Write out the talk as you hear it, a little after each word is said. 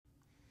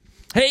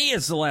Hey,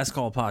 it's the Last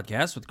Call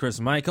podcast with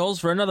Chris Michaels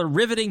for another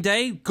riveting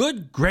day.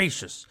 Good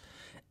gracious.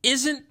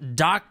 Isn't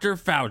Dr.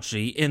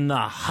 Fauci in the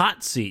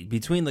hot seat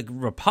between the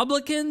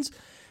Republicans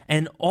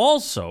and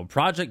also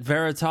Project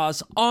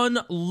Veritas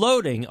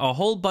unloading a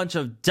whole bunch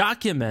of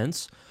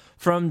documents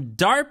from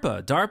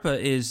DARPA? DARPA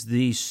is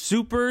the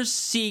super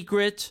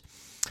secret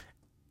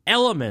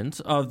element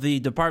of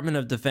the Department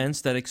of Defense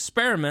that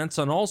experiments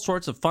on all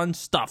sorts of fun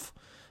stuff.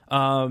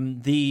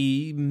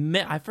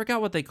 I forgot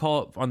what they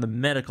call it on the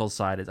medical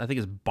side. I think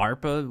it's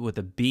BARPA with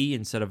a B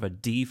instead of a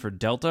D for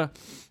Delta.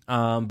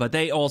 But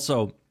they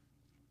also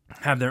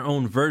have their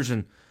own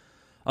version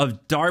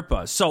of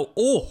DARPA. So,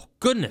 oh,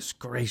 goodness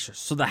gracious.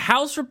 So the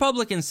House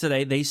Republicans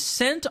today, they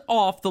sent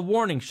off the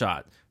warning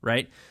shot,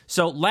 right?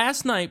 So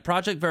last night,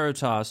 Project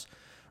Veritas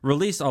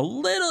released a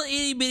little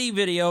itty-bitty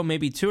video,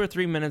 maybe 2 or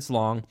 3 minutes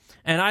long,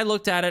 and I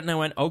looked at it and I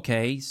went,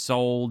 okay,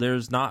 so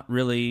there's not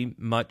really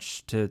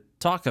much to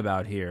talk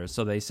about here,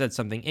 so they said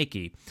something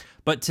icky.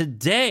 But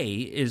today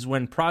is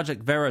when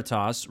Project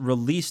Veritas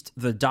released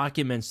the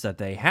documents that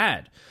they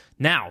had.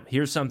 Now,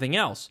 here's something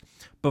else.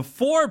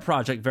 Before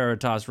Project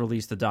Veritas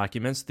released the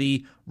documents,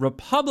 the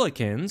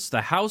Republicans,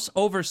 the House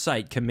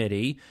Oversight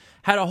Committee,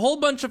 had a whole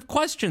bunch of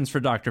questions for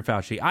Dr.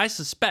 Fauci. I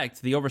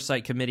suspect the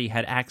Oversight Committee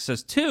had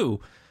access to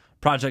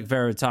Project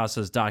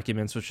Veritas's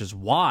documents, which is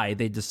why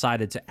they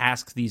decided to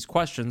ask these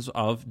questions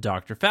of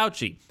Dr.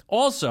 Fauci.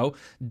 Also,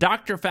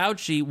 Dr.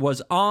 Fauci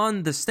was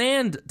on the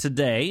stand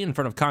today in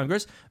front of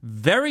Congress,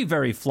 very,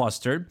 very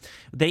flustered.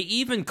 They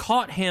even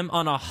caught him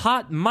on a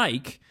hot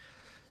mic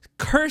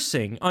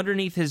cursing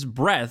underneath his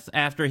breath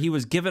after he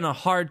was given a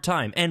hard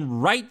time,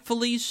 and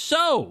rightfully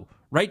so.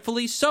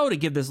 Rightfully so, to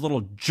give this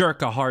little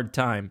jerk a hard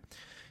time.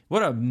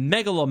 What a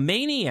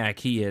megalomaniac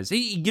he is.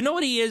 You know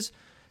what he is?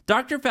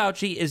 Dr.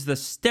 Fauci is the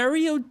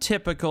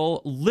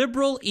stereotypical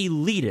liberal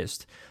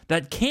elitist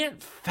that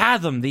can't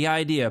fathom the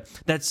idea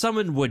that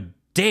someone would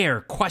dare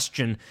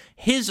question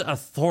his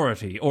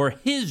authority or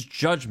his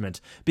judgment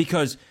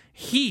because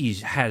he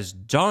has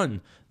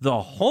done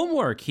the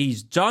homework,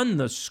 he's done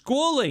the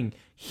schooling,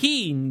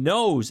 he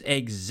knows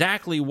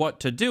exactly what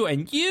to do,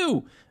 and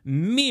you,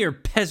 mere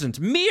peasant,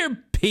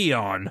 mere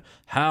peon,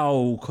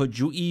 how could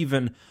you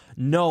even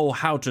know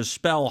how to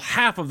spell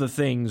half of the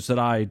things that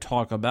I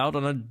talk about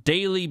on a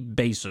daily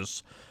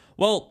basis?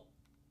 Well,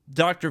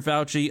 Dr.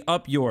 Fauci,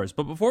 up yours.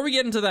 But before we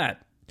get into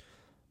that,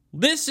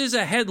 this is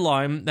a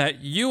headline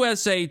that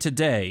USA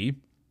Today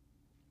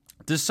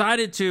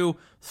decided to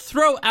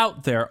throw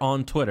out there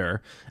on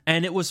Twitter,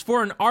 and it was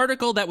for an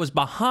article that was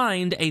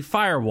behind a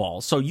firewall.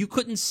 So you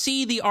couldn't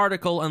see the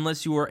article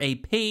unless you were a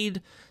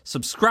paid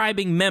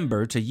subscribing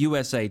member to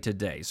USA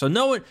Today. So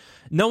no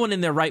one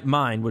in their right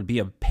mind would be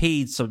a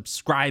paid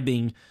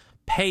subscribing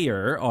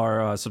payer or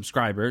a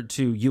subscriber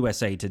to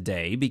USA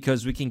Today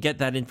because we can get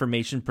that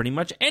information pretty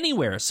much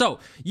anywhere. So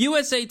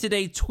USA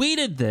Today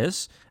tweeted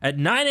this at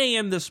 9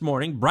 a.m. this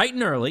morning, bright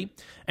and early,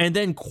 and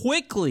then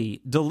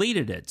quickly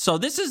deleted it. So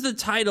this is the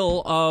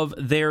title of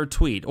their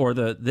tweet, or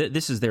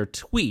this is their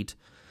tweet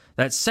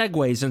that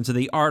segues into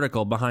the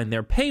article behind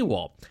their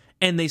paywall.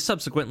 And they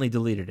subsequently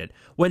deleted it.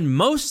 When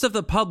most of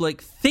the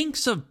public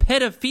thinks of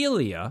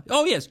pedophilia,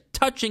 oh yes,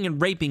 touching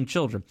and raping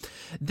children,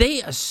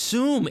 they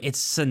assume it's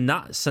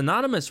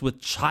synonymous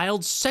with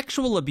child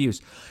sexual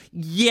abuse.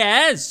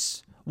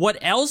 Yes! What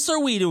else are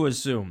we to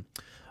assume?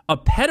 A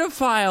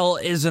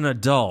pedophile is an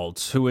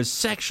adult who is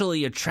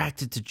sexually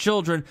attracted to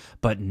children,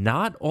 but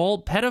not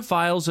all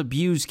pedophiles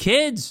abuse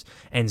kids.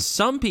 And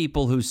some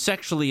people who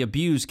sexually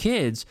abuse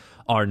kids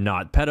are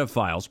not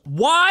pedophiles.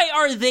 Why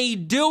are they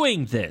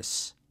doing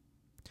this?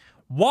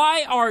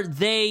 Why are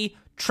they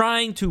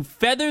trying to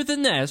feather the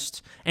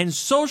nest and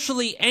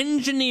socially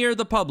engineer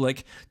the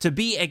public to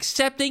be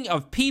accepting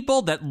of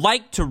people that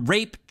like to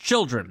rape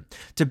children,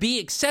 to be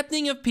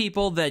accepting of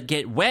people that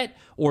get wet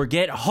or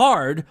get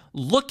hard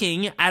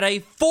looking at a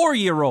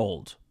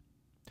 4-year-old?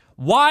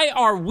 Why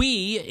are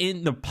we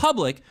in the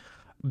public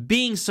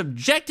being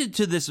subjected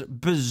to this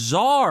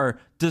bizarre,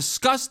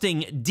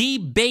 disgusting,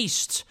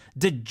 debased,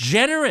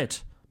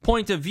 degenerate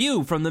point of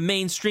view from the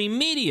mainstream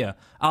media?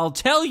 I'll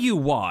tell you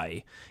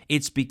why.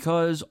 It's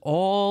because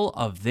all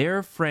of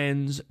their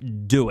friends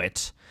do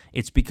it.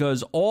 It's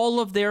because all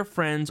of their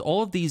friends,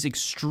 all of these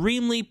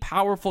extremely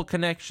powerful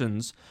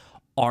connections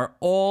are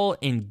all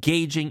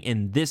engaging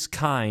in this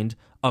kind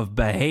of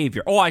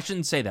behavior. Oh, I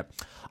shouldn't say that.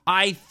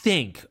 I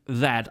think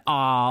that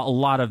a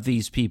lot of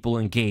these people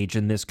engage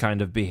in this kind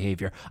of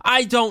behavior.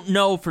 I don't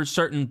know for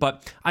certain,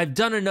 but I've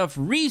done enough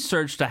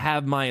research to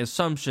have my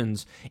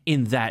assumptions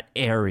in that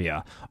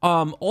area.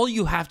 All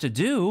you have to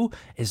do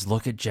is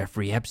look at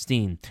Jeffrey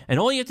Epstein. And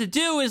all you have to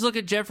do is look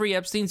at Jeffrey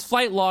Epstein's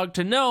flight log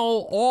to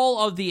know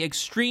all of the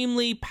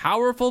extremely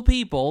powerful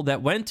people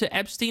that went to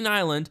Epstein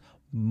Island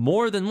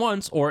more than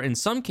once, or in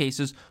some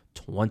cases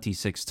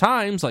 26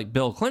 times, like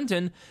Bill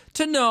Clinton,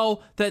 to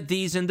know that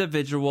these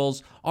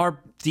individuals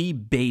are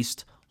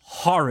debased,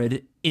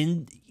 horrid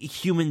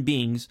human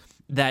beings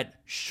that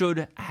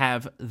should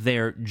have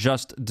their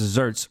just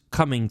desserts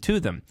coming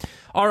to them.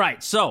 All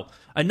right, so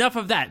enough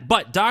of that.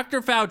 But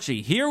Dr.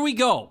 Fauci, here we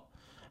go.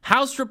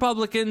 House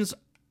Republicans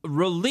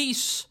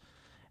release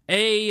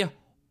a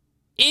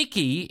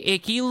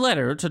icky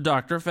letter to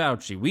Dr.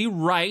 Fauci. We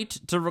write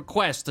to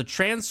request a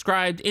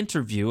transcribed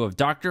interview of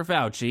Dr.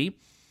 Fauci.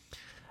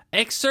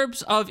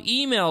 Excerpts of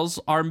emails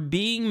are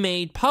being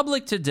made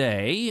public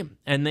today,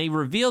 and they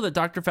reveal that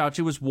Dr. Fauci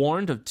was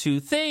warned of two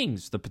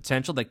things: the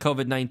potential that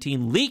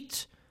COVID-19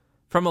 leaked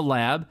from a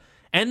lab,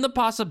 and the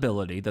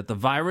possibility that the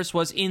virus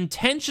was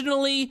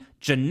intentionally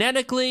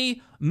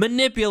genetically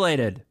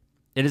manipulated.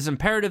 It is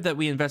imperative that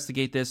we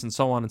investigate this, and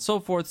so on and so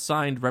forth.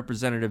 Signed,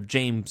 Representative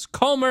James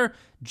Comer,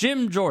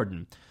 Jim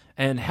Jordan,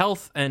 and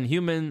Health and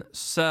Human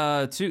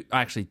to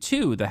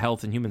the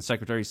Health and Human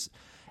Secretary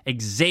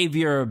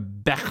Xavier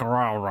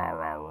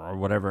Becerra, or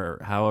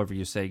whatever, however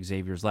you say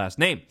Xavier's last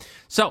name.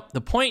 So the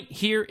point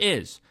here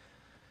is,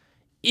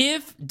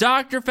 if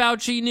Dr.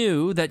 Fauci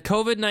knew that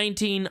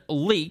COVID-19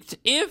 leaked,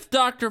 if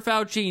Dr.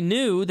 Fauci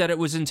knew that it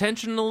was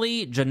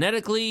intentionally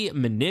genetically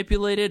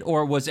manipulated,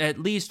 or was at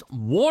least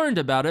warned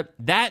about it,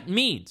 that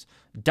means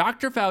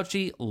Dr.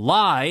 Fauci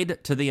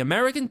lied to the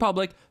American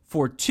public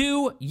for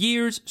 2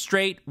 years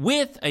straight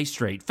with a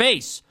straight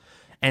face.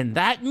 And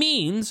that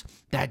means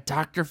that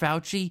Dr.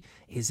 Fauci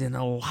is in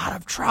a lot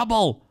of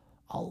trouble.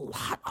 A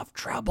lot of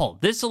trouble.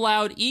 This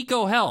allowed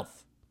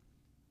EcoHealth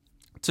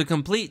to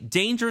complete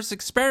dangerous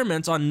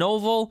experiments on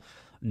novel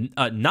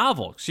bat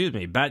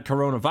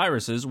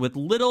coronaviruses with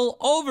little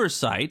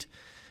oversight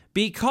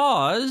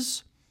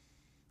because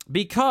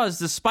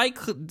despite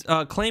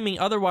claiming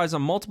otherwise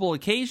on multiple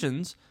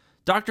occasions,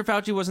 Dr.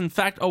 Fauci was in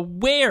fact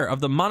aware of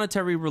the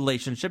monetary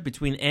relationship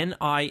between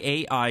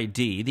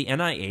NIAID, the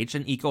NIH,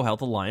 and EcoHealth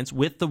Alliance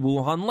with the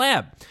Wuhan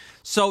lab.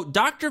 So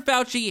Dr.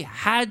 Fauci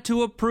had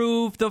to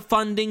approve the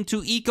funding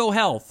to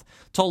EcoHealth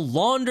to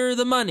launder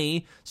the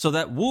money so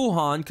that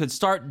Wuhan could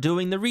start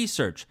doing the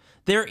research.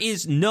 There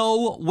is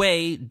no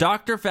way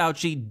Dr.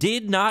 Fauci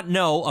did not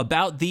know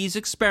about these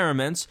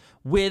experiments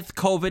with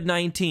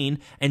COVID-19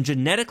 and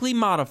genetically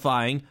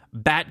modifying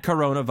bat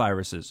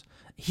coronaviruses.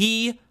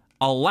 He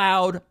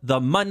allowed the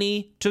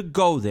money to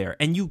go there.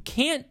 And you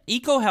can't,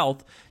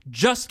 EcoHealth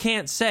just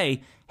can't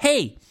say,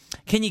 hey,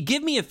 can you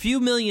give me a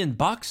few $1 million?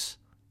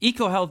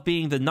 EcoHealth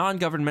being the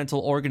non-governmental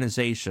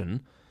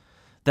organization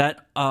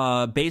that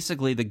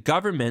basically the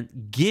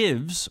government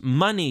gives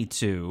money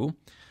to.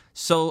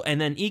 So,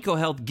 and then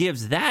EcoHealth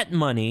gives that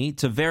money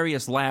to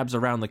various labs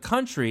around the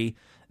country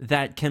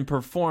that can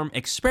perform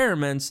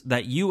experiments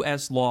that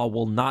U.S. law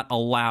will not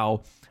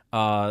allow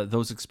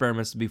those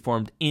experiments to be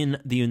performed in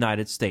the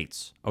United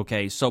States.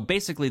 Okay, so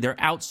basically they're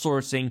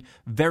outsourcing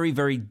very,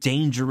 very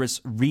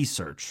dangerous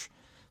research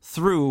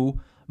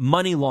through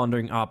money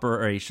laundering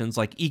operations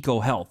like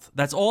EcoHealth.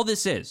 That's all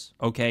this is.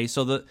 Okay,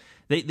 so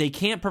they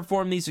can't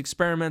perform these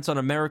experiments on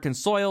American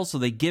soil, so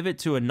they give it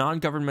to a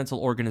non-governmental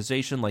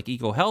organization like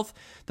EcoHealth.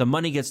 The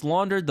money gets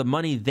laundered. The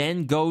money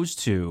then goes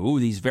to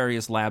these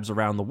various labs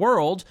around the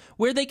world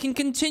where they can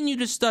continue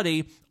to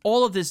study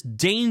all of this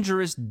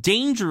dangerous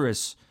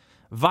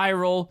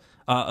viral,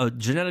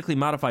 genetically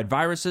modified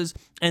viruses,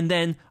 and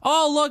then,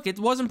 oh, look, it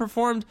wasn't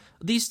performed.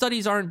 These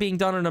studies aren't being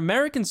done on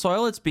American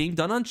soil. It's being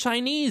done on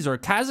Chinese or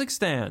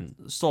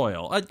Kazakhstan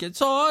soil.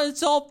 It's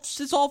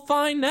all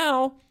fine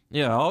now.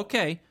 Yeah,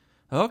 okay.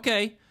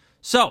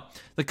 So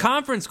the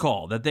conference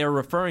call that they're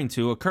referring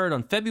to occurred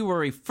on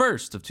February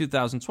 1st of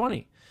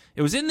 2020.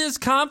 It was in this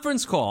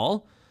conference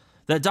call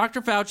that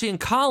Dr. Fauci and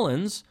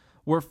Collins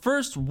were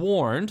first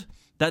warned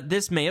that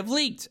this may have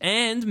leaked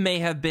and may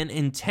have been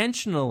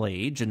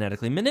intentionally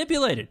genetically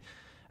manipulated.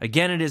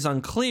 Again, it is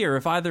unclear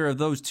if either of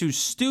those two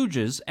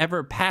stooges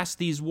ever passed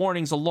these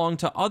warnings along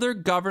to other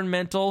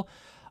governmental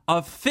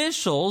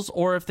officials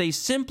or if they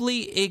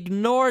simply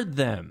ignored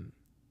them.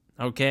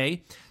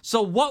 Okay?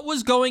 So what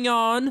was going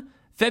on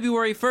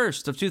February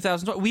 1st of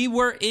 2020? We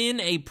were in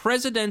a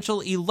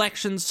presidential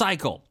election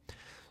cycle.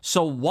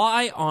 So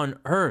why on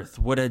earth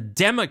would a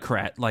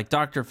Democrat like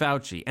Dr.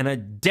 Fauci and a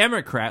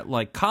Democrat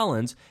like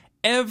Collins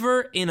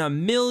ever in a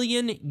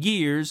million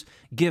years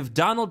give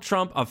Donald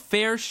Trump a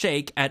fair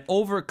shake at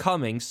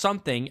overcoming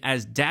something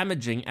as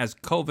damaging as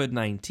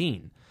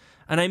COVID-19?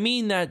 And I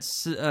mean that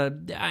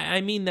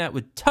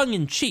with tongue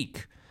in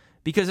cheek,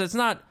 because it's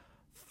not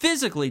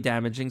physically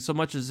damaging so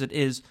much as it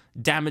is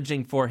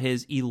damaging for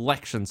his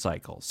election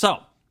cycle.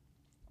 So,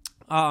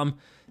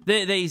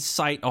 they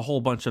cite a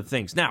whole bunch of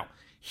things. Now,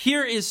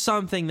 here is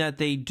something that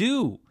they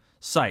do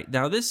cite.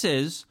 Now, this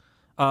is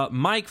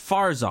Mike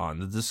Farzan,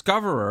 the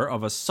discoverer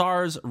of a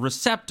SARS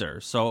receptor.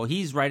 So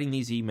he's writing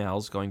these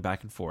emails going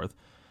back and forth.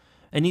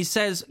 And he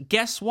says,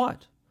 guess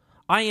what?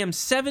 I am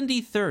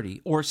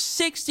 70-30 or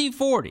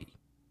 60-40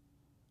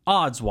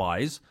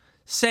 odds-wise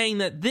saying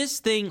that this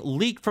thing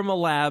leaked from a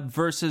lab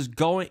versus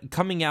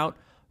coming out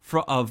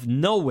of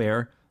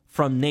nowhere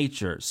from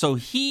nature. So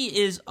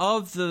he is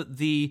of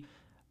the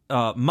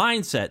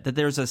mindset that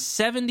there's a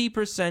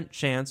 70%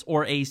 chance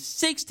or a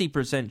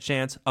 60%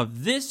 chance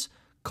of this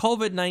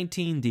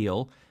COVID-19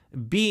 deal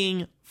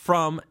being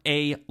from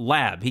a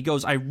lab. He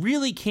goes, I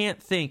really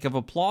can't think of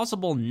a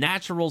plausible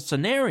natural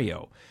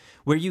scenario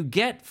where you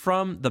get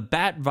from the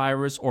bat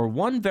virus or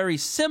one very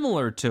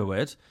similar to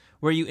it,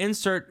 where you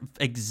insert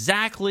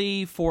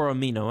exactly 4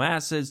 amino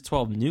acids,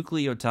 12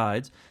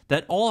 nucleotides,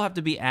 that all have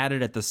to be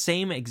added at the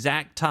same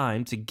exact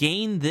time to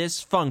gain this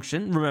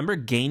function. Remember,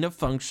 gain of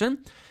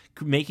function,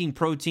 making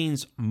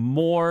proteins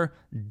more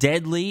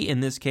deadly in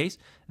this case,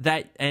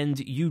 and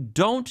you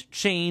don't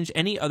change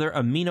any other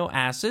amino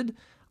acid.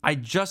 I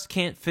just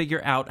can't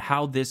figure out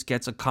how this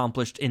gets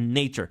accomplished in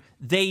nature.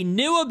 They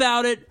knew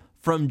about it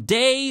from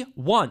day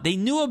one. They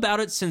knew about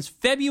it since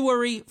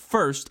February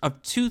 1st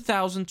of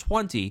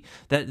 2020,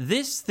 that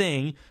this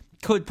thing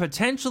could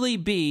potentially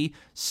be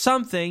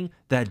something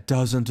that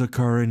doesn't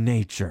occur in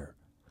nature.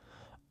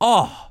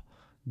 Oh,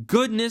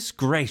 goodness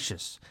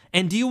gracious.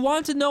 And do you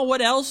want to know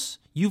what else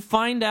you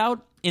find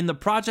out in the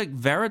Project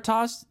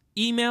Veritas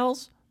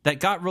emails that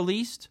got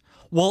released?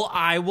 Well,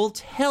 I will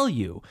tell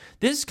you.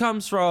 This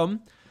comes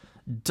from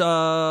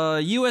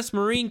U.S.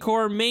 Marine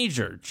Corps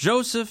Major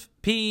Joseph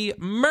P.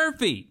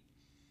 Murphy,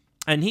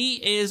 and he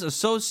is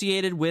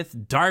associated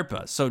with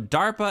DARPA. So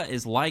DARPA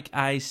is, like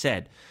I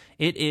said,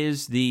 it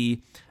is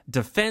the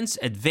Defense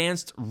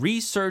Advanced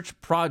Research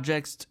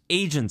Projects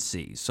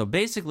Agency. So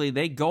basically,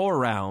 they go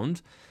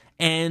around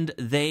and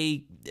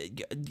they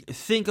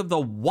think of the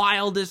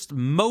wildest,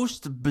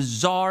 most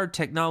bizarre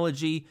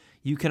technology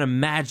you can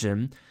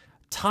imagine,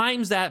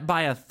 times that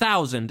by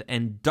 1,000,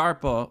 and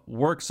DARPA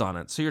works on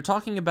it. So you're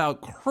talking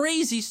about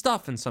crazy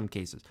stuff in some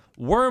cases.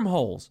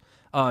 Wormholes,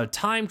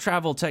 time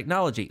travel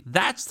technology.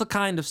 That's the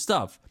kind of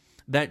stuff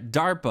that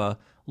DARPA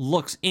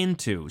looks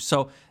into.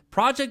 So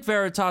Project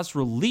Veritas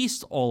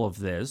released all of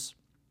this,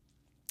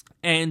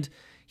 and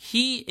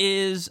he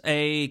is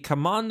a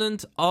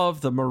commandant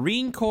of the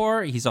Marine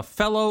Corps. He's a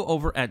fellow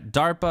over at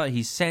DARPA.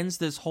 He sends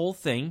this whole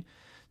thing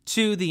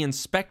to the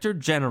Inspector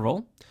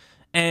General,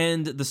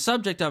 and the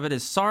subject of it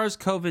is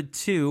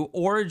SARS-CoV-2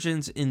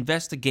 Origins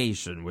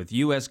Investigation with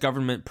U.S.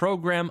 Government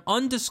Program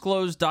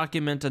Undisclosed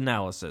Document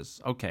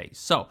Analysis. Okay,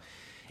 so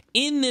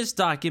in this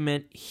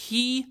document,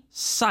 he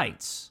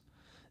cites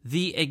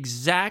the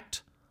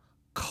exact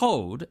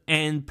code,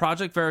 and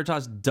Project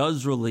Veritas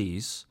does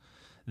release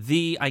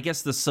the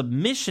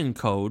submission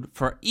code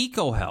for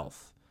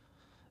EcoHealth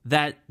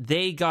that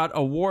they got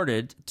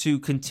awarded to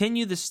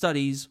continue the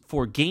studies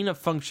for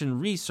gain-of-function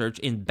research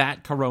in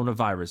bat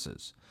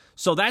coronaviruses.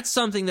 So that's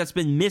something that's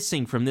been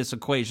missing from this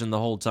equation the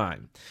whole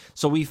time.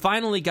 So we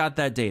finally got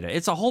that data.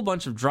 It's a whole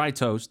bunch of dry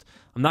toast.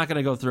 I'm not going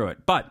to go through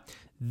it. But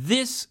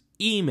this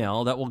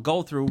email that we'll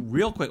go through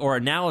real quick, or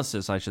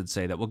analysis, I should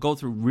say, that we'll go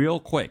through real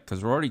quick,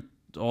 because we're already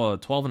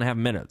 12 and a half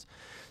minutes.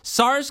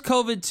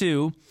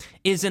 SARS-CoV-2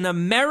 is an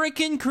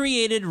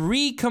American-created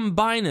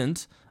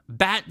recombinant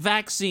bat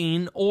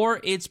vaccine or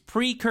its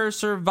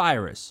precursor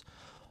virus.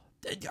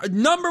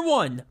 Number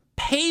one,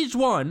 page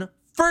 1,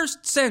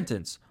 first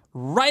sentence,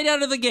 right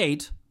out of the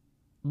gate,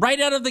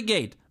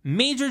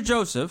 Major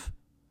Joseph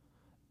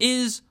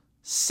is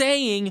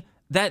saying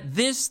that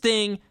this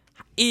thing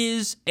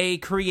is a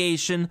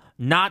creation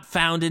not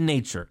found in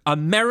nature.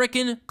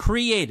 American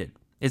created.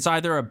 It's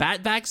either a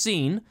bat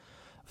vaccine,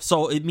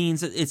 so it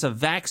means that it's a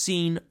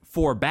vaccine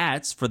for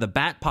bats, for the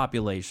bat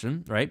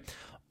population, right?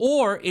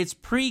 Or it's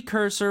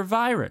precursor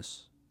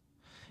virus.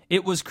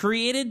 It was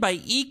created by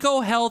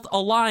EcoHealth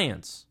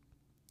Alliance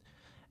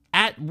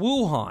at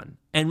Wuhan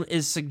and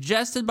is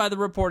suggested by the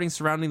reporting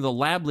surrounding the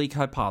lab leak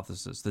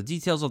hypothesis. The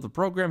details of the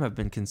program have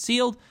been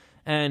concealed,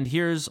 and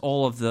here's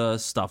all of the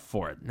stuff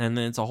for it. And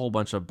then it's a whole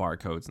bunch of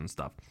barcodes and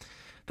stuff.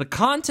 The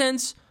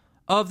contents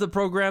of the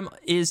program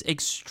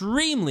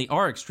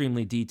are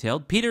extremely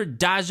detailed. Peter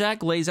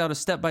Daszak lays out a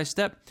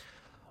step-by-step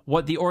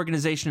what the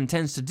organization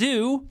intends to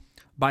do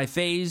by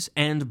phase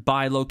and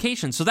by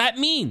location. So that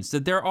means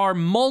that there are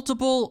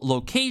multiple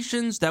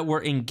locations that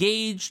were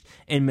engaged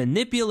in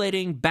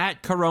manipulating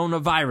bat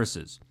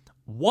coronaviruses.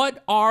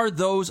 What are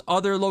those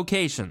other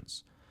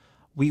locations?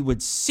 We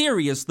would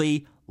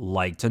seriously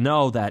like to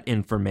know that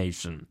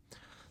information.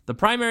 The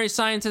primary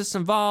scientists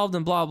involved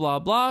and blah, blah,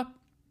 blah.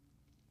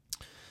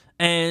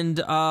 And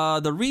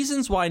the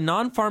reasons why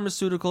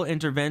non-pharmaceutical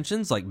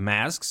interventions like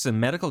masks and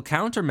medical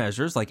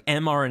countermeasures like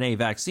mRNA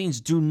vaccines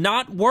do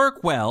not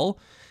work well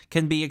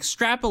can be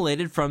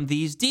extrapolated from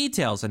these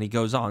details. And he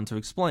goes on to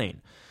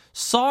explain.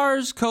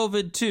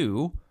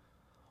 SARS-CoV-2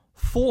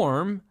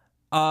 form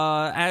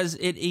as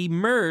it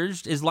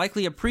emerged is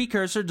likely a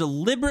precursor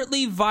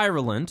deliberately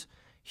virulent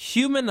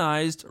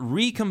humanized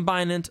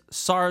recombinant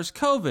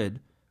SARS-CoV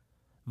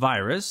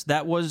virus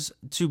that was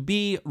to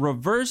be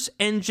reverse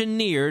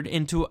engineered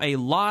into a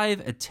live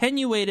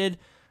attenuated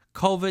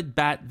COVID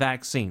bat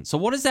vaccine. So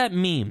what does that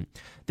mean?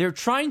 They're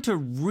trying to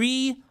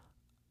re-engineer,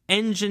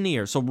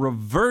 so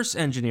reverse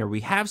engineer. We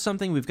have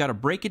something, we've got to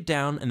break it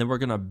down, and then we're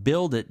going to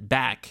build it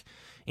back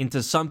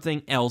into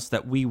something else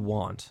that we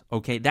want.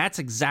 Okay, that's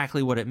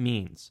exactly what it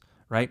means,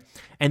 right?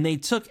 And they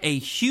took a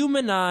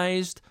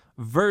humanized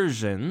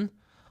version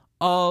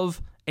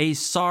of a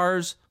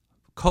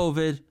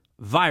SARS-CoV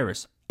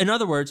virus. In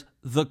other words,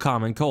 the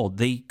common cold,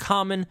 the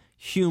common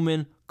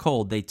human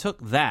cold. They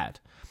took that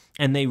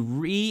and they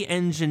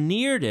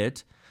re-engineered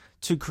it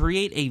to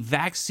create a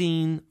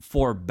vaccine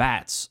for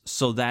bats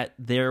so that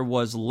there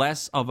was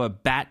less of a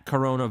bat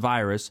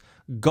coronavirus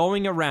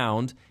going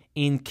around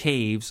in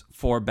caves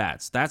for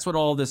bats. That's what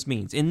all this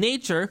means. In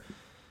nature,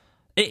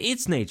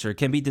 its nature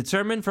can be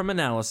determined from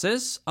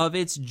analysis of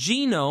its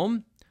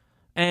genome,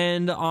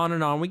 and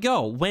on we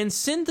go. When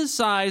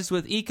synthesized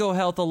with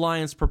EcoHealth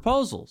Alliance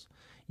proposals,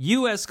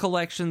 U.S.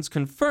 collections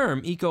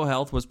confirm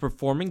EcoHealth was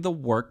performing the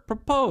work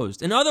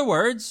proposed. In other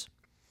words,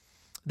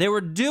 they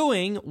were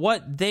doing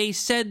what they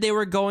said they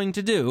were going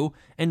to do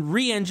and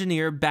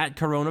re-engineer bat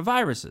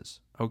coronaviruses,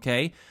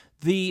 okay?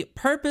 The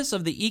purpose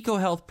of the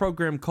EcoHealth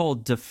program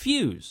called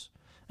DEFUSE,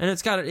 and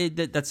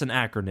that's an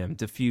acronym,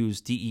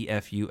 DEFUSE,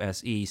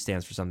 DEFUSE,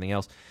 stands for something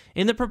else,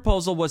 in the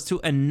proposal was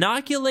to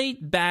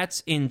inoculate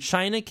bats in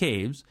China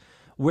caves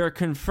where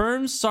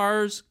confirmed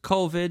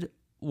SARS-CoV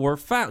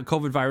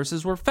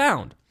viruses were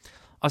found.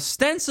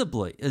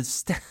 Ostensibly,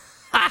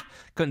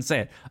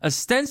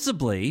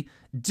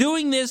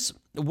 doing this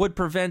would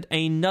prevent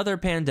another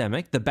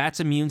pandemic. The bats'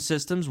 immune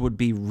systems would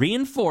be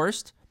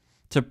reinforced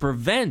to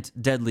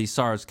prevent deadly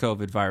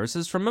SARS-CoV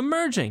viruses from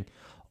emerging.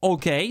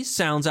 Okay,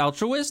 sounds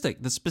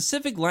altruistic. The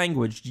specific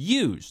language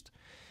used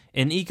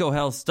in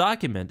EcoHealth's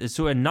document is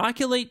to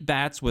inoculate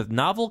bats with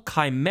novel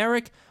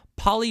chimeric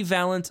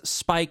polyvalent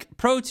spike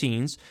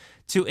proteins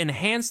to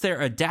enhance their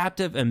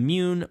adaptive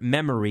immune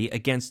memory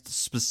against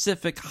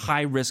specific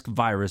high-risk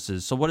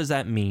viruses. So what does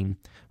that mean,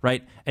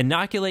 right?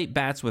 Inoculate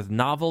bats with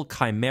novel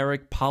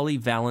chimeric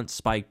polyvalent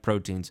spike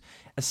proteins.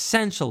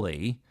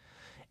 Essentially,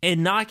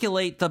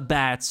 inoculate the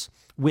bats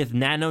with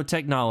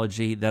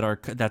nanotechnology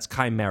that's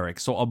chimeric,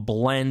 so a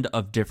blend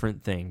of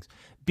different things.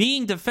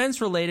 Being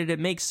defense-related, it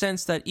makes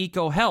sense that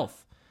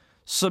EcoHealth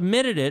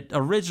submitted it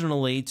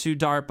originally to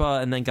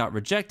DARPA and then got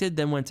rejected,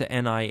 then went to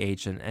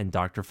NIH and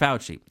Dr.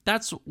 Fauci.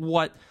 That's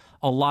what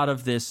a lot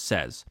of this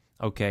says,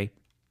 okay?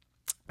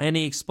 And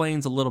he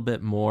explains a little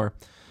bit more.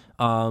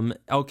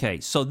 Okay,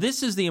 so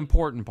this is the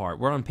important part.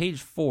 We're on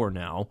page 4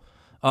 now.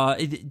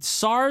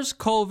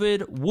 SARS-CoV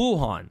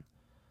Wuhan.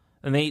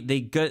 And they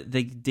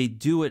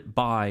do it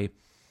by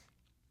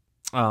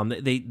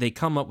they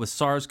come up with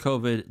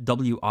SARS-CoV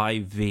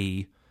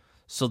WIV,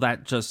 so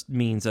that just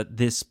means that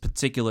this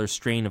particular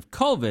strain of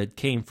COVID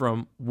came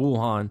from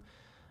Wuhan.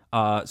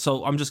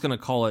 So I'm just going to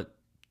call it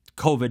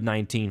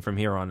COVID-19 from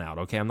here on out,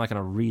 okay? I'm not going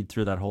to read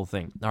through that whole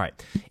thing. All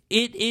right.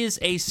 It is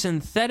a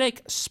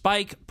synthetic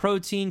spike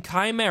protein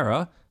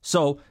chimera,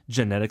 so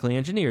genetically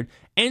engineered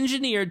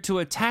to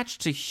attach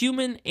to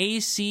human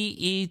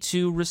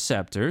ACE2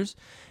 receptors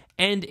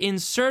and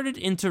inserted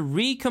into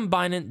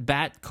recombinant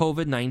bat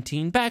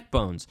COVID-19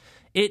 backbones.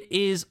 It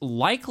is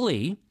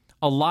likely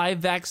a live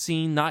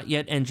vaccine not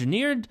yet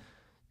engineered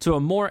to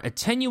a more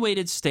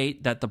attenuated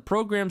state that the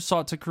program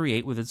sought to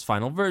create with its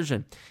final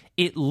version.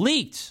 It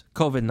leaked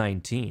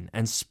COVID-19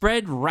 and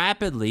spread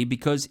rapidly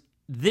because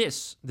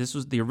this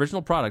was the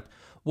original product,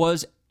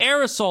 was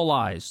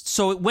aerosolized.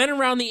 So it went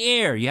around the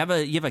air. You have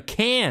a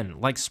can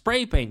like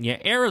spray paint, you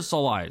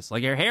aerosolize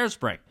like your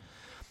hairspray.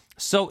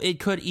 So it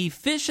could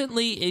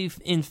efficiently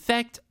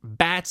infect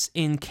bats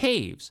in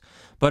caves,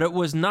 but it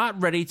was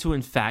not ready to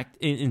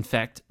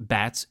infect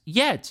bats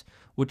yet,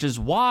 which is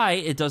why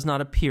it does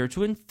not appear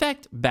to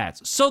infect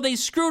bats. So they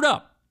screwed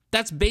up.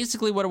 That's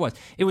basically what it was.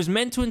 It was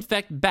meant to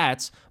infect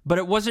bats, but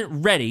it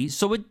wasn't ready,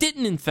 so it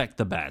didn't infect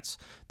the bats.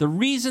 The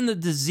reason the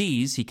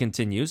disease, he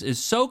continues, is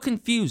so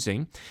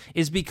confusing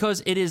is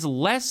because it is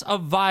less a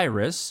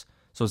virus,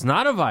 so it's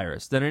not a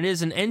virus, than it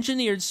is an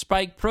engineered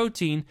spike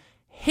protein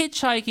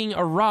hitchhiking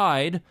a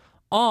ride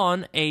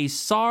on a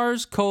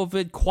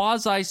SARS-CoV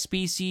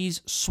quasi-species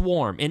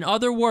swarm. In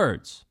other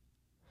words,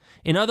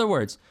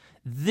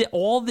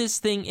 all this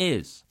thing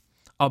is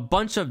a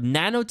bunch of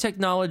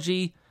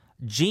nanotechnology,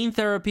 gene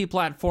therapy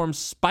platform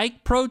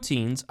spike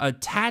proteins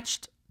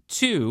attached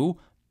to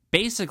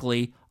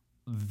basically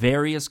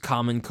various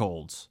common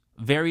colds,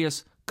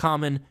 various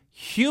common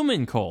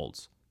human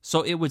colds.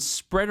 So it would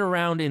spread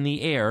around in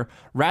the air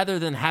rather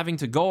than having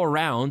to go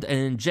around and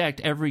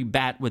inject every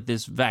bat with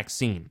this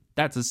vaccine.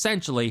 That's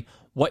essentially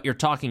what you're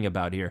talking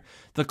about here.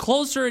 The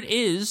closer it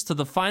is to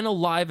the final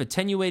live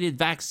attenuated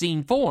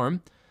vaccine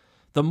form,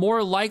 the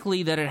more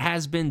likely that it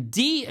has been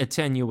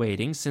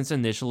de-attenuating since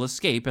initial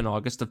escape in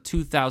August of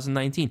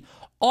 2019.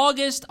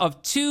 August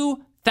of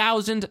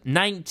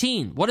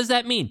 2019. What does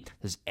that mean?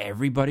 Does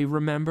everybody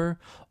remember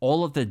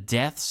all of the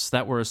deaths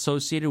that were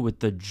associated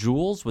with the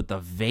Juuls, with the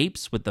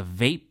vapes, with the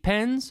vape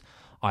pens?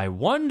 I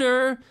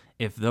wonder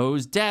if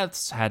those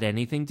deaths had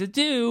anything to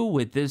do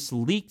with this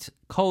leaked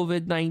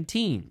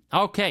COVID-19.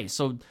 Okay,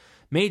 so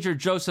Major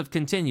Joseph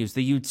continues,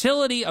 the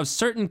utility of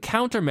certain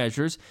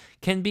countermeasures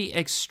can be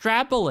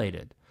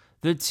extrapolated.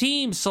 The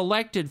team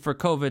selected for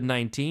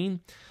COVID-19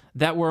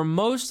 that were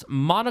most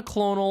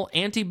monoclonal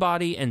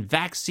antibody and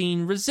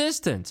vaccine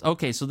resistant.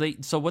 Okay,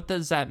 so what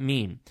does that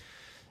mean?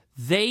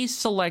 They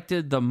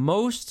selected the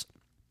most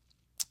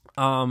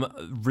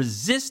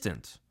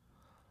resistant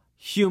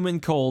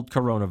human cold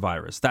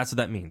coronavirus. That's what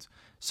that means.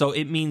 So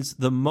it means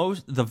the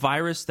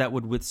virus that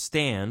would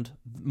withstand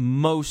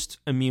most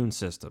immune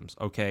systems,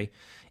 okay?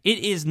 It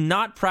is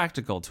not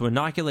practical to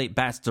inoculate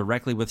bats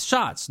directly with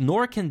shots,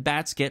 nor can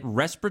bats get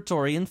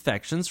respiratory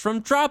infections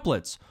from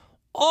droplets.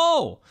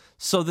 Oh,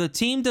 so the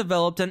team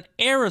developed an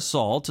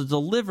aerosol to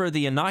deliver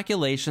the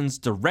inoculations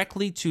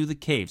directly to the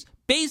caves.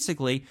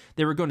 Basically,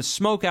 they were going to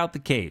smoke out the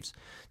caves.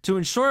 To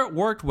ensure it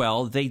worked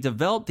well, they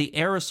developed the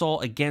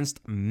aerosol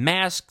against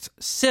masked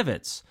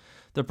civets.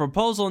 The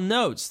proposal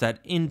notes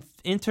that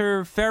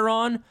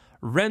interferon,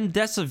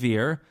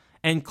 remdesivir,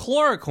 and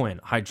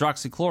chloroquine,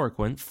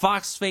 hydroxychloroquine,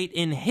 phosphate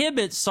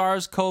inhibit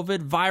SARS-CoV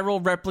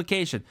viral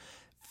replication.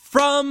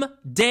 From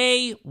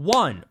day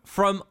one,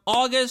 from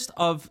August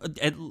of,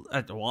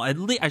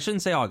 I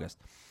shouldn't say August,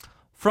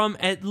 from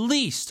at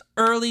least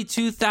early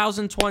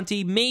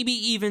 2020, maybe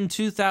even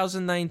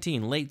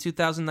 2019, late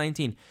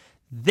 2019,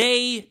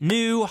 they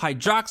knew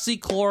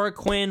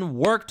hydroxychloroquine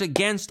worked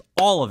against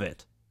all of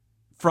it.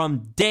 From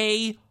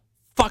day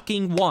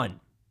fucking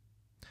one.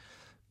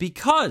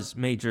 Because,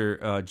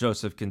 Major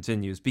Joseph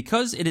continues,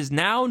 because it is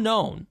now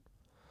known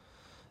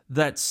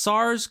that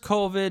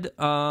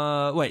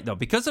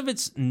because of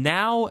its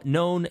now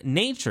known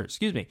nature,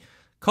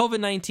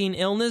 COVID-19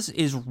 illness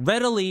is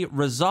readily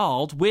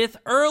resolved with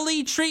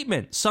early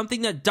treatment,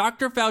 something that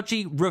Dr.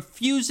 Fauci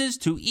refuses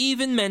to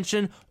even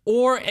mention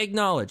or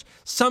acknowledge,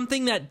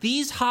 something that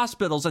these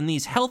hospitals and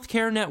these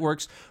healthcare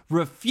networks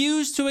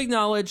refuse to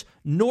acknowledge,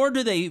 nor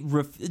do they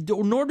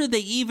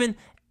even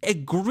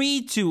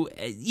agree to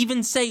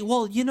even say,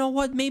 well, you know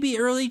what, maybe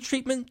early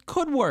treatment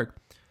could work.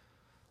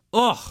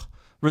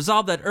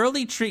 Resolve that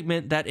early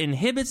treatment that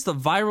inhibits the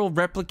viral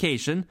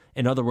replication,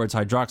 in other words,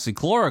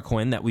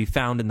 hydroxychloroquine that we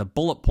found in the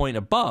bullet point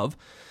above,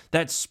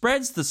 that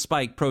spreads the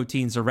spike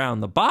proteins around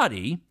the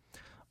body,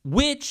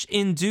 which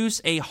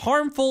induce a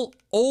harmful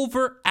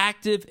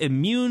overactive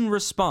immune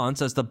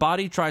response as the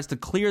body tries to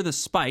clear the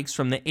spikes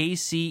from the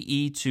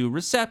ACE2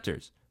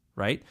 receptors,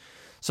 right?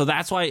 So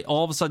that's why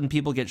all of a sudden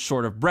people get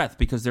short of breath,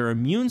 because their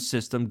immune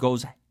system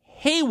goes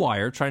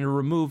haywire trying to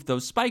remove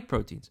those spike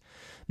proteins.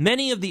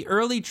 Many of the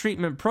early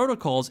treatment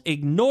protocols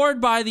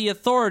ignored by the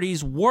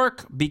authorities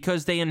work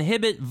because they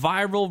inhibit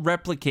viral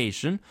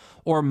replication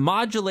or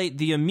modulate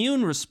the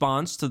immune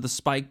response to the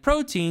spike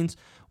proteins,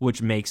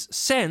 which makes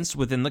sense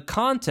within the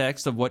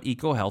context of what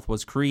EcoHealth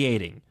was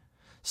creating.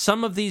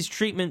 Some of these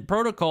treatment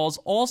protocols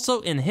also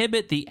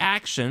inhibit the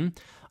action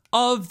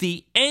of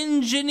the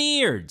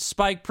engineered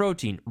spike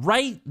protein.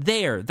 Right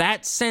there,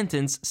 that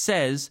sentence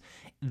says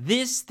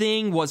this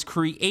thing was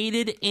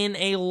created in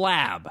a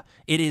lab.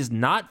 It is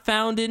not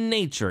found in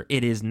nature.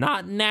 It is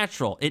not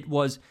natural. It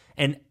was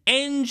an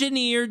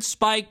engineered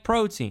spike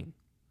protein.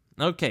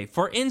 Okay,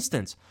 for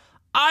instance,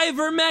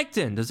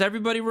 ivermectin. Does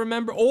everybody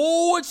remember?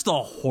 Oh, it's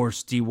the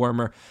horse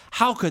dewormer.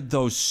 How could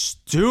those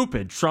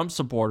stupid Trump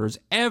supporters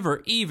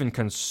ever even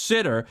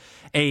consider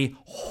a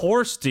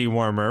horse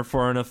dewormer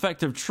for an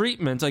effective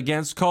treatment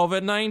against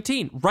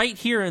COVID-19? Right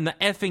here in the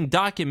effing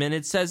document,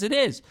 it says it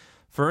is.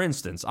 For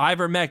instance,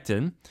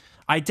 ivermectin,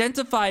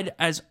 identified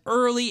as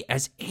early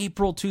as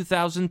April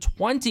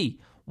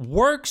 2020,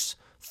 works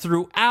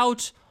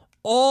throughout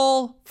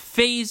all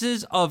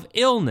phases of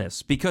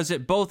illness because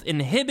it both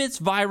inhibits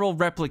viral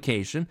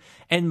replication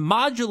and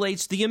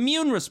modulates the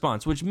immune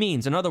response, which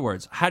means, in other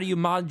words, how do you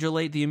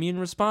modulate the immune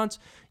response?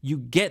 You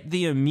get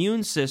the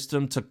immune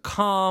system to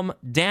calm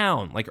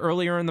down, like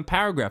earlier in the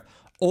paragraph.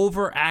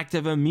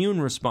 Overactive immune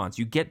response.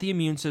 You get the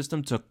immune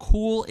system to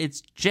cool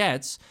its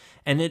jets,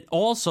 and it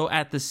also,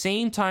 at the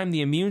same time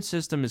the immune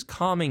system is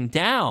calming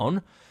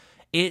down,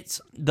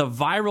 the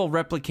viral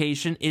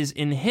replication is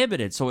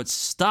inhibited, so it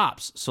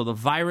stops, so the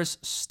virus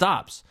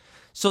stops.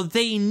 So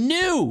they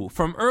knew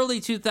from early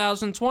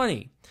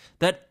 2020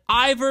 that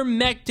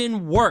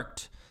ivermectin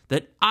worked.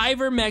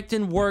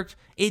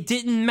 It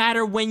didn't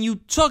matter when you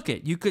took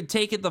it. You could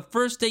take it the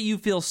first day you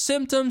feel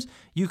symptoms.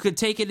 You could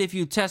take it if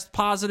you test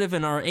positive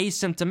and are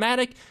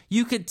asymptomatic.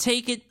 You could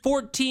take it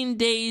 14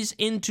 days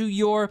into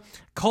your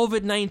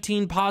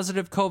COVID-19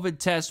 positive COVID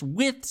test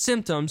with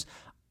symptoms.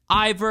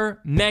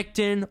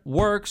 Ivermectin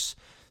works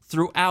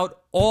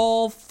throughout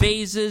all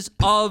phases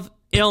of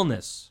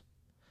illness.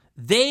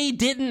 They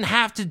didn't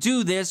have to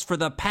do this for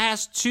the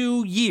past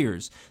 2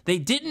 years. They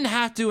didn't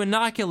have to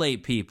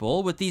inoculate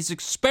people with these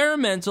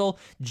experimental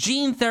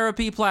gene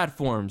therapy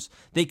platforms.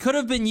 They could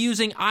have been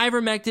using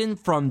ivermectin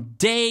from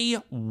day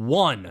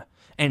one.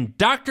 And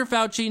Dr.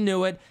 Fauci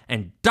knew it,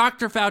 and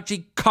Dr.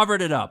 Fauci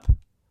covered it up.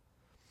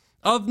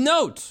 Of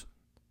note,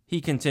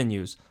 he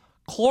continues,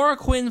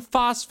 chloroquine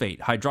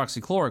phosphate,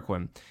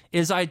 hydroxychloroquine,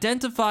 is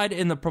identified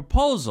in the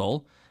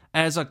proposal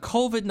as a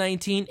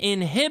COVID-19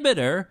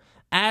 inhibitor,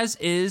 as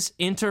is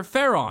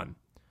interferon,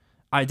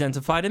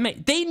 identified in May.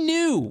 They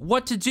knew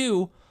what to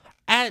do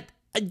at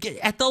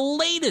the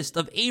latest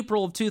of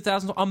April of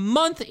 2000. A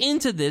month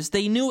into this,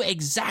 they knew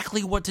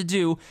exactly what to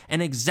do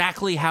and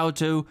exactly how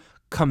to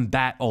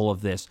combat all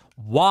of this.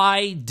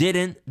 Why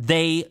didn't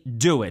they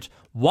do it?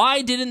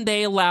 Why didn't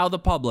they allow the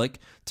public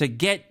to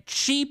get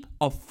cheap,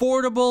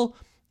 affordable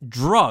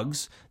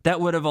drugs that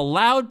would have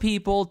allowed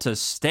people to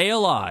stay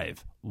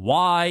alive.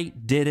 Why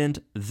didn't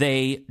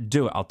they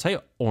do it? I'll tell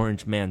you,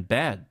 Orange Man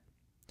bad.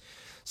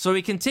 So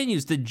he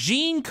continues, the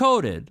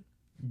gene-coded.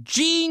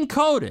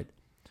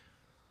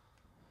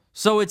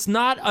 So it's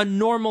not a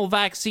normal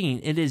vaccine.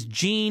 It is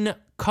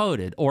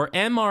gene-coded, or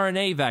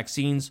mRNA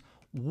vaccines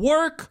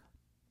work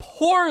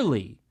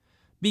poorly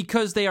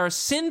because they are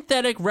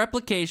synthetic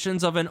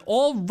replications of an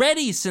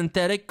already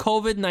synthetic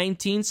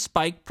COVID-19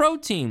 spike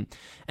protein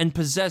and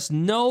possess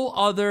no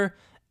other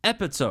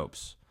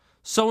epitopes.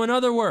 So in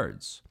other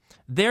words,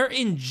 they're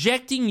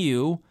injecting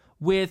you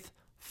with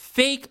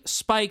fake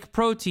spike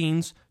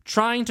proteins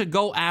trying to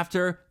go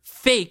after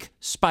fake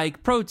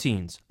spike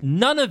proteins,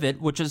 none of it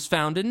which is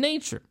found in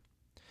nature.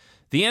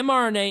 The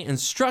mRNA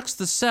instructs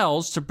the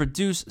cells to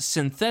produce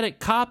synthetic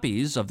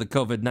copies of the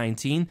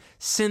COVID-19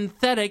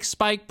 synthetic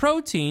spike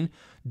protein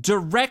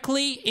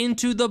directly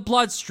into the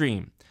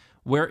bloodstream,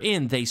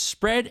 wherein they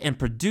spread and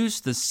produce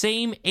the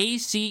same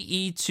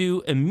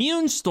ACE2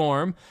 immune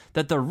storm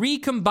that the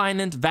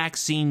recombinant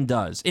vaccine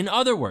does. In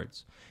other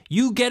words,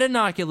 you get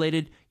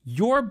inoculated,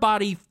 your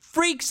body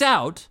freaks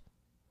out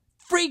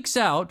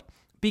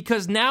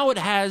because now it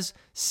has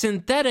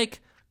synthetic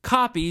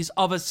copies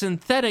of a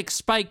synthetic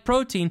spike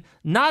protein,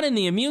 not in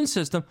the immune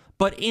system,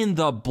 but in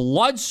the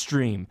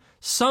bloodstream,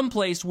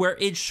 someplace where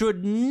it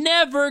should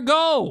never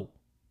go.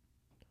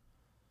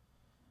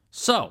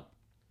 So,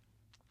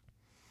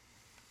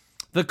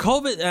 the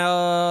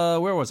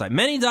COVID,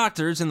 Many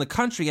doctors in the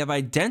country have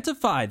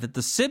identified that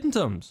the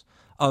symptoms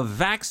of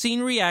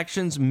vaccine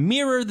reactions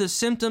mirror the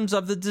symptoms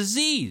of the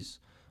disease,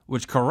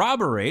 which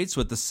corroborates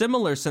with the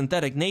similar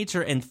synthetic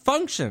nature and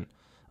function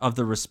of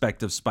the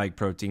respective spike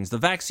proteins. The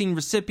vaccine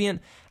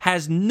recipient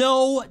has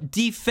no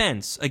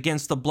defense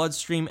against the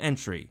bloodstream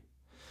entry,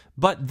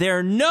 but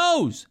their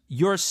nose,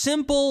 your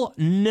simple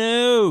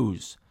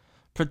nose,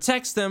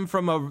 protects them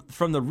from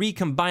the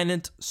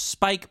recombinant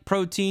spike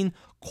protein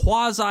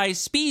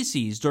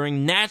quasi-species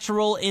during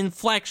natural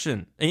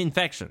infection.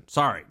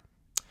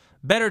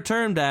 Better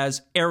termed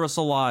as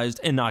aerosolized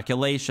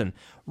inoculation.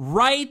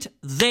 Right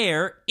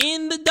there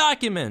in the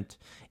document,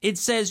 it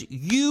says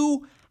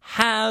you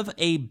have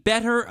a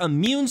better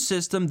immune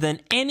system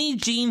than any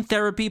gene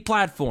therapy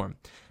platform.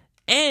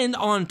 And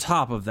on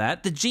top of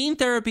that, the gene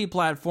therapy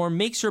platform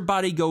makes your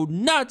body go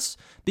nuts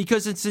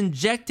because it's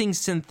injecting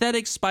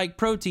synthetic spike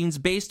proteins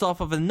based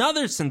off of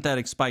another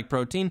synthetic spike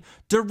protein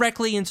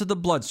directly into the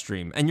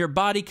bloodstream. And your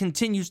body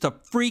continues to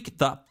freak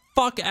the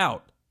fuck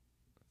out.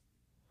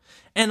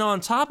 And on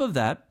top of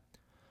that,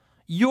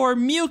 your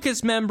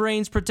mucous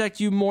membranes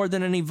protect you more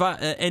than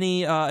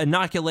any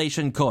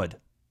inoculation could.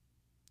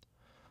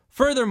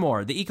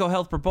 Furthermore, the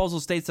EcoHealth proposal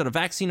states that a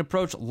vaccine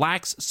approach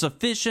lacks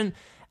sufficient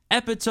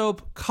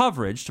epitope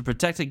coverage to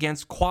protect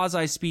against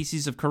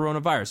quasi-species of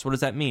coronavirus. What does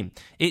that mean?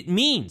 It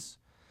means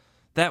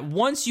that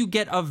once you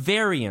get a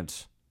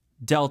variant,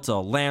 Delta,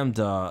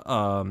 Lambda,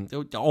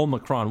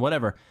 Omicron,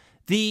 whatever,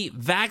 the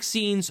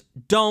vaccines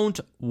don't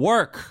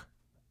work.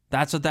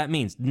 That's what that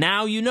means.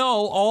 Now you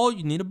know,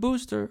 you need a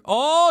booster.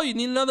 You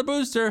need another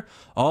booster.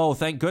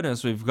 Thank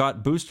goodness we've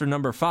got booster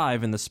number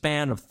 5 in the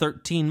span of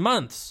 13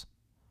 months.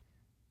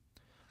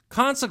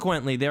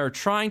 Consequently, they are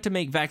trying to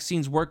make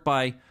vaccines work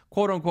by,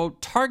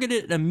 quote-unquote,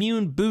 targeted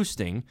immune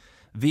boosting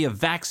via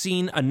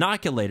vaccine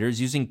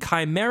inoculators using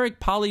chimeric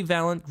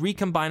polyvalent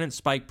recombinant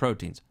spike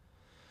proteins.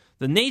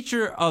 The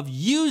nature of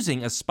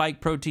using a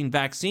spike protein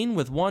vaccine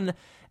with one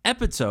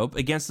epitope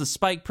against the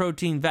spike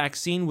protein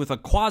vaccine with a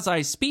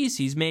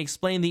quasi-species may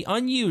explain the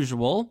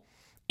unusual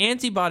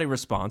antibody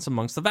response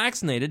amongst the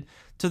vaccinated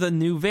to the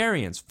new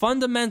variants.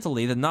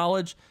 Fundamentally, the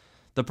knowledge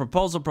the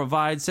proposal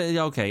provides,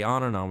 okay,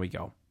 on and on we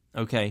go.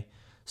 Okay,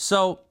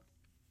 so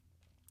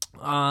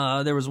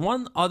there was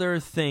one other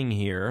thing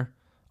here.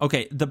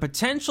 Okay, the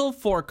potential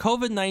for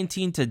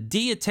COVID-19 to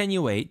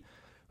de-attenuate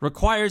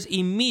requires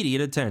immediate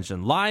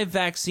attention. Live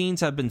vaccines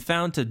have been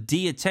found to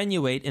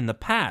de-attenuate in the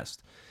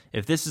past.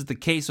 If this is the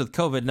case with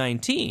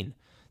COVID-19,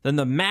 then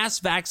the mass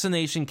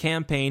vaccination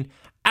campaign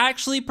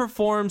actually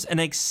performs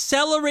an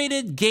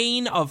accelerated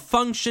gain of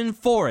function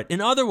for it. In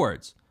other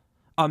words,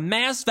 a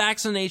mass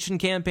vaccination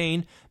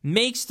campaign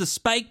makes the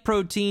spike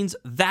proteins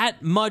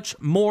that much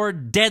more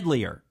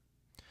deadlier.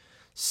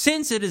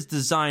 Since it is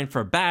designed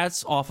for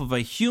bats off of a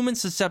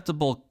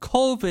human-susceptible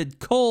COVID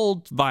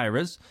cold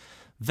virus,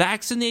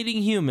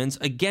 vaccinating humans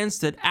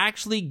against it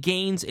actually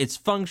gains its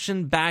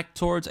function back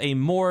towards a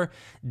more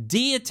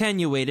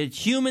de-attenuated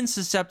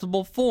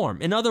human-susceptible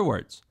form. In other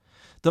words,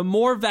 the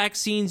more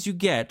vaccines you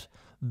get,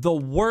 the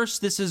worse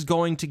this is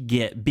going to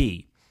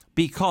be.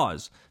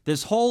 Because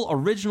this whole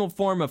original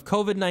form of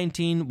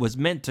COVID-19 was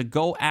meant to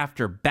go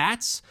after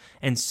bats,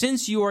 and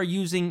since you are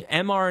using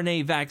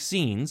mRNA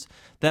vaccines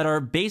that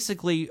are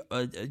basically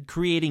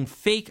creating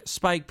fake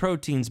spike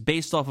proteins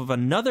based off of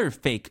another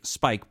fake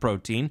spike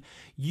protein,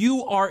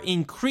 you are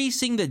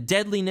increasing the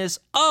deadliness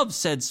of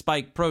said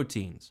spike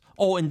proteins.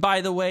 And by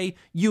the way,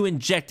 you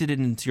injected it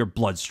into your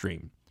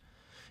bloodstream.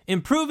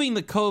 Improving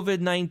the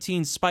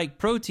COVID-19 spike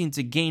protein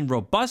to gain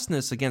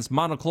robustness against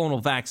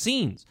monoclonal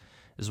vaccines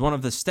is one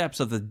of the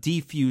steps of the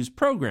DFUSE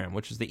program,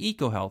 which is the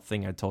EcoHealth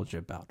thing I told you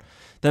about.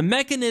 The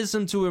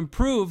mechanism to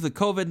improve the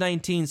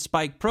COVID-19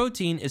 spike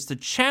protein is to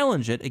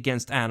challenge it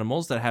against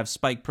animals that have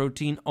spike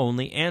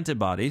protein-only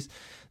antibodies.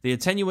 The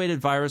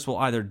attenuated virus will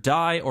either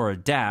die or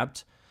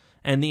adapt,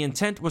 and the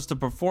intent was to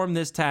perform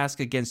this task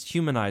against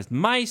humanized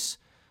mice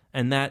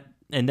and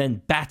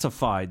then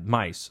batified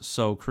mice,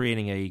 so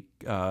creating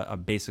a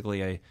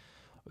basically a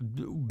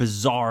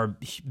bizarre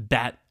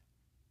bat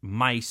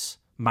mouse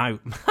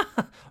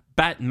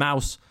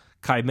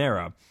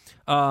chimera.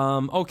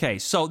 Okay,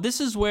 so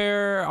this is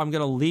where I'm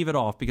gonna leave it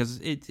off because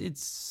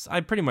it's I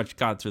pretty much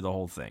got through the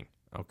whole thing.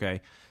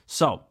 Okay,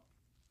 so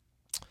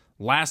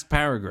last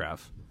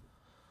paragraph.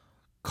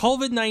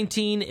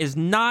 COVID-19 is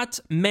not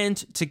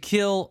meant to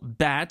kill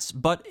bats,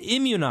 but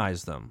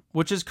immunize them,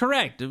 which is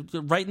correct.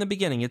 Right in the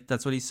beginning,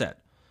 that's what he said.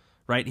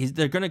 Right?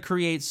 They're going to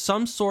create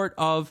some sort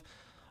of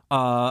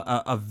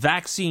a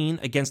vaccine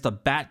against a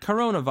bat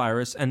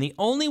coronavirus, and the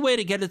only way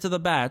to get it to the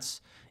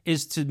bats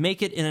is to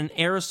make it in an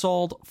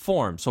aerosol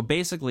form. So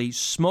basically,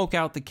 smoke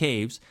out the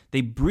caves. They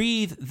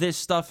breathe this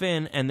stuff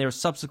in, and they're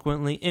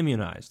subsequently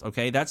immunized.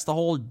 Okay? That's the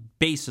whole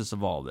basis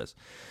of all this.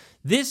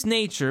 This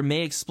nature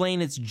may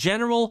explain its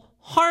general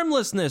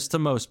harmlessness to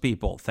most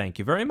people, thank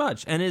you very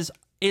much, and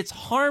its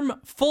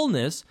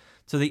harmfulness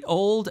to the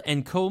old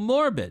and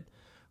comorbid,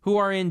 who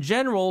are in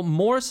general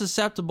more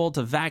susceptible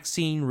to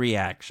vaccine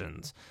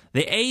reactions.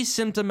 The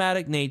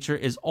asymptomatic nature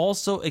is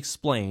also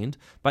explained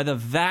by the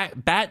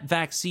bat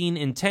vaccine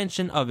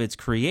intention of its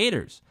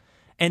creators.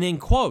 And in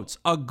quotes,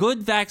 a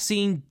good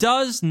vaccine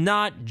does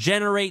not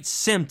generate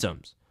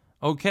symptoms.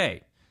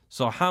 Okay,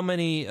 so how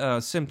many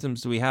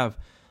symptoms do we have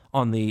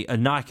on the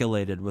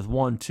inoculated with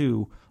 1,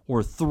 2,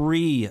 or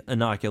 3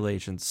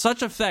 inoculations?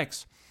 Such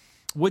effects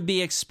would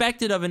be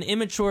expected of an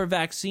immature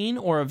vaccine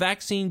or a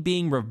vaccine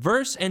being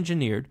reverse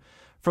engineered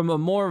from a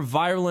more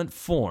virulent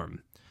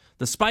form.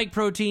 The spike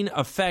protein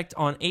effect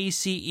on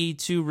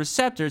ACE2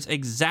 receptors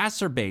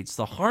exacerbates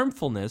the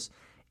harmfulness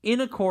in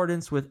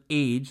accordance with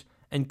age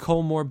and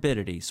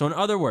comorbidity. So in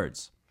other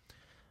words,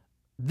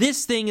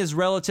 this thing is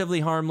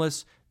relatively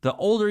harmless. The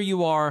older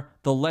you are,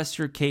 the less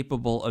you're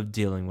capable of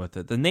dealing with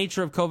it. The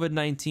nature of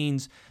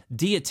COVID-19's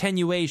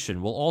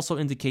de-attenuation will also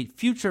indicate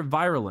future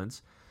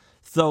virulence,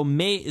 though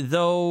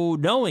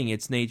knowing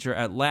its nature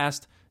at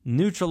last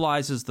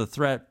neutralizes the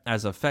threat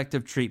as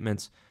effective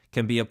treatments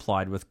can be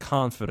applied with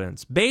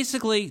confidence.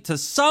 Basically, to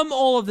sum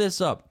all of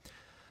this up,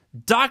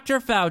 Dr.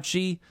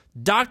 Fauci,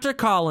 Dr.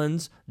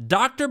 Collins,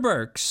 Dr.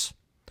 Birx,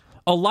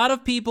 a lot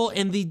of people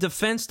in the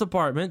Defense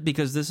Department,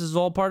 because this is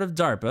all part of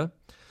DARPA,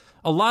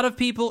 a lot of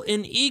people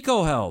in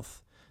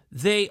EcoHealth,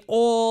 they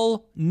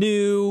all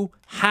knew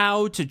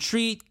how to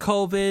treat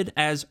COVID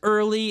as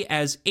early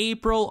as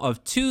April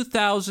of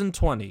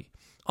 2020.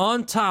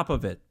 On top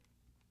of it,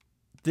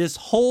 this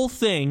whole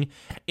thing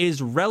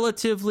is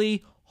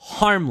relatively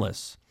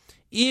harmless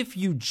if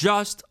you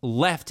just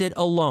left it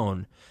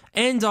alone.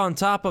 And on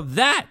top of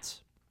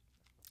that,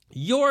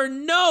 your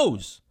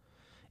nose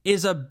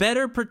is a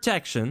better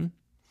protection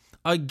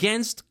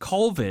against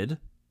COVID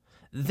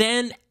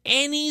than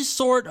any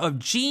sort of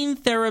gene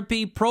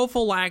therapy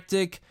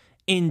prophylactic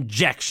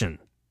injection.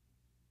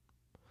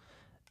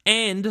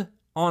 And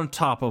on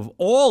top of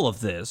all of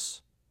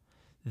this,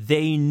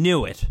 they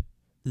knew it.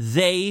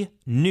 They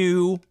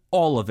knew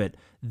all of it.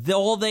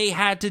 All they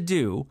had to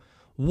do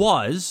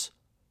was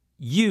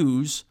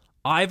use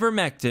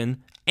ivermectin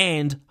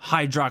and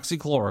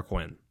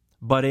hydroxychloroquine.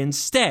 But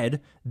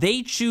instead,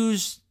 they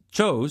chose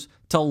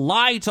to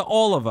lie to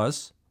all of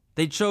us.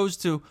 They chose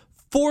to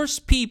force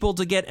people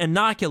to get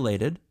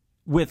inoculated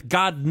with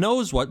God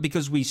knows what,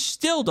 because we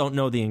still don't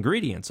know the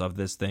ingredients of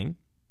this thing.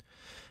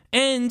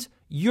 And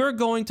you're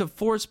going to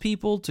force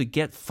people to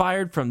get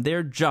fired from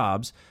their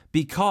jobs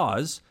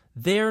because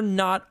they're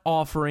not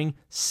offering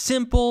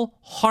simple,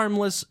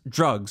 harmless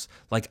drugs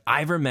like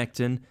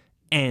ivermectin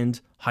and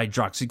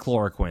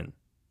hydroxychloroquine.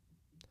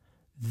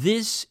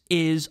 This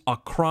is a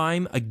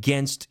crime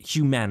against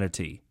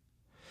humanity.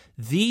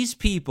 These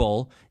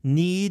people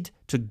need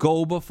to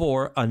go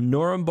before a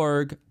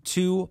Nuremberg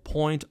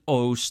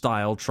 2.0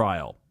 style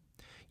trial.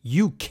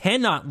 You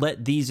cannot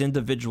let these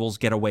individuals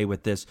get away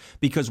with this,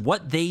 because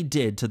what they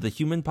did to the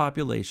human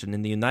population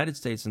in the United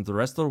States and the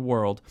rest of the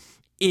world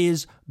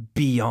is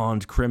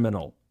beyond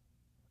criminal.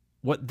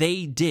 What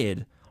they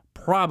did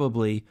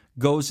probably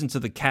goes into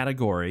the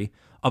category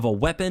of a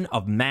weapon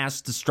of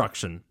mass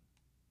destruction.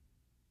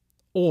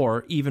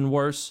 Or, even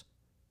worse,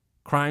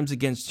 crimes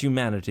against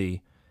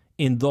humanity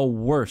in the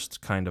worst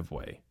kind of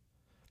way.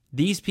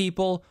 These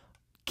people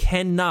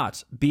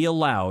cannot be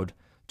allowed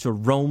to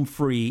roam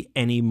free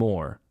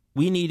anymore.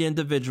 We need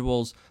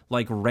individuals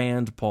like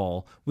Rand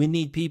Paul. We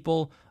need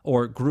people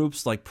or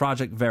groups like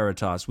Project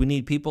Veritas. We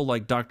need people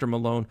like Dr.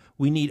 Malone.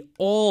 We need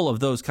all of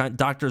those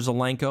Dr.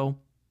 Zelenko,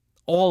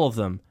 all of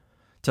them,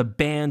 to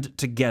band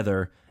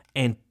together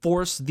and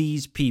force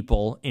these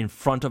people in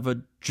front of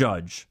a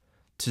judge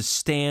to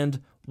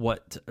stand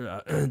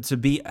to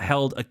be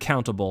held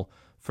accountable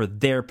for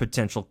their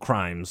potential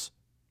crimes.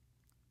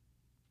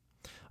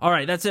 All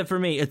right, that's it for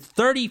me. It's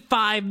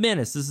 35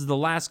 minutes. This is the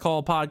Last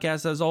Call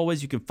podcast. As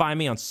always, you can find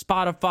me on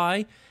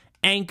Spotify,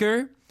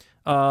 Anchor.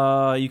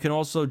 You can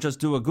also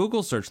just do a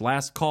Google search,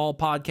 Last Call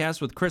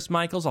Podcast with Chris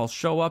Michaels. I'll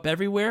show up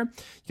everywhere.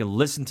 You can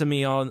listen to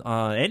me on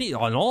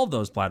all of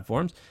those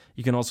platforms.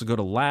 You can also go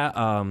to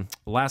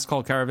Last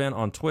Call Caravan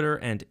on Twitter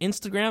and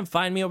Instagram.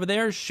 Find me over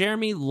there. Share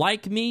me,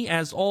 like me,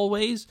 as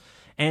always.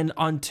 And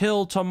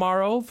until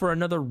tomorrow for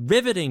another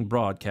riveting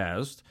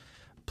broadcast,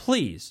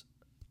 please,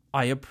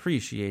 I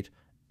appreciate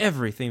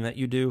everything that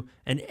you do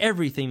and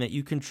everything that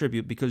you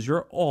contribute, because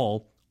you're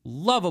all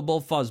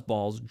lovable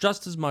fuzzballs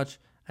just as much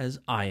as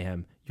I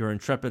am. Your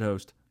intrepid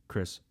host,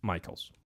 Chris Michaels.